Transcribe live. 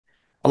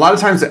lot of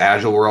times the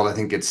agile world, I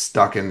think, gets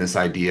stuck in this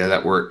idea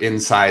that we're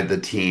inside the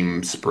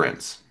team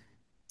sprints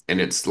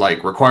and it's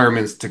like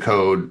requirements to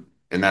code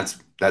and that's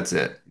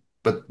it.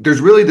 But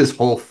there's really this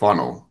whole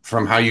funnel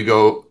from how you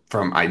go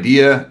from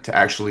idea to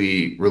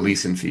actually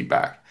releasing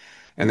feedback.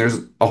 And there's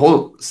a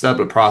whole set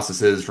of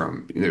processes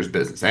from there's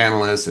business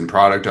analysts and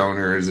product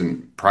owners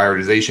and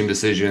prioritization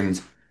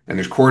decisions and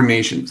there's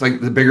coordination. It's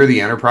like the bigger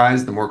the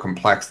enterprise, the more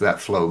complex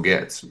that flow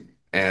gets.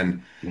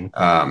 And Mhm.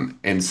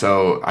 and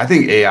so I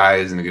think AI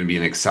is going to be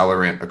an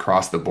accelerant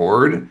across the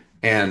board.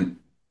 And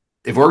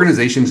if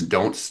organizations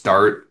don't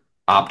start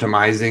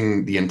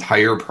optimizing the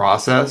entire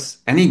process,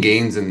 any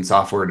gains in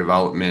software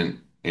development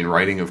in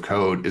writing of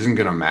code isn't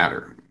going to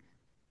matter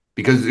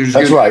because they're just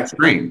That's going to be right.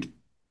 constrained.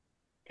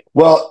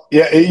 Well,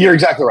 yeah, you're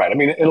exactly right. I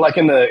mean, like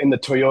in the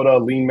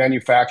Toyota lean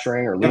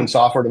manufacturing or lean Yeah,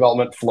 software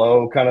development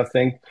flow kind of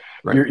thing,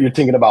 right. you're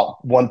thinking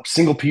about one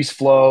single piece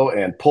flow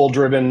and pull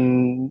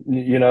driven,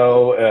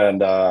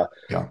 and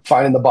Yeah,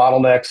 finding the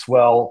bottlenecks.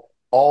 Well,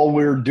 all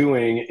we're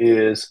doing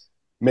is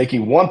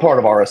making one part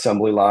of our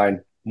assembly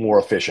line more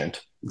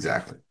efficient.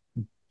 exactly.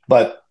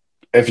 But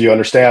if you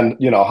understand,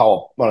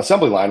 how an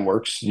assembly line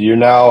works, you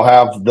now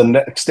have the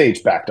next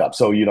stage backed up.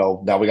 So,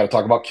 now we got to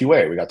talk about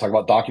QA, we got to talk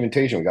about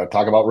documentation, we got to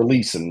talk about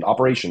release and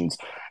operations.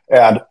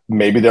 And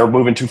maybe they're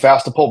moving too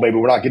fast to pull. Maybe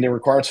we're not getting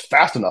requirements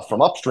fast enough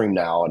from upstream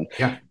now. And,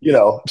 Yeah,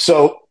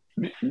 so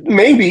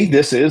maybe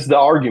this is the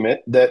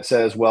argument that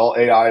says, well,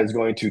 AI is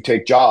going to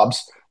take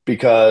jobs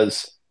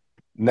because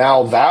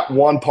now that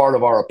one part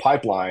of our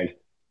pipeline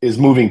is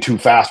moving too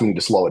fast. We need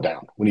to slow it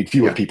down. We need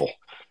fewer yeah, people.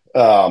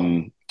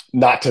 Um,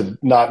 not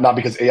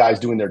because AI is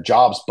doing their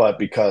jobs, but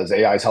because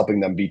AI is helping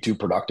them be too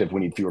productive.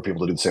 We need fewer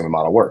people to do the same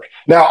amount of work.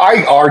 Now,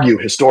 I argue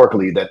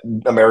historically that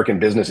American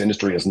business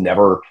industry has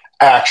never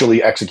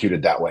actually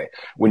executed that way.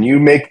 When you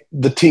make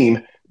the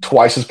team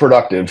twice as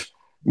productive,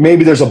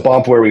 maybe there's a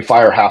bump where we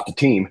fire half the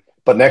team,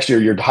 but next year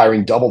you're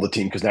hiring double the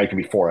team because now you can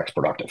be 4x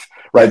productive,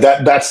 right?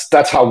 yeah,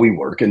 That's how we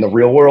work in the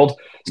real world.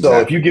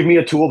 So if exactly. you give me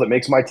a tool that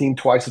makes my team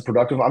twice as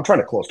productive, I'm trying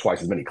to close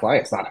twice as many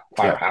clients, not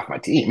fire Yeah, half my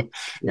team,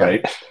 yeah.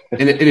 right?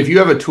 And if you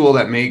have a tool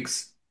that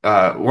makes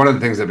one of the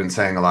things I've been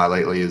saying a lot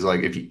lately is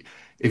like if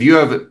you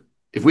have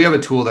if we have a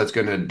tool that's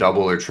going to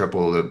double or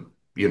triple the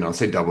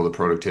say double the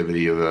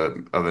productivity of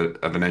of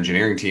an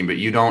engineering team, but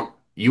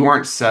you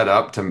aren't set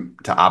up to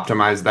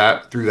optimize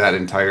that through that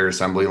entire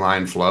assembly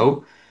line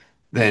flow,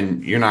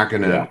 then you're not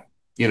going Yeah. to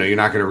you're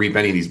not going to reap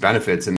any of these benefits. And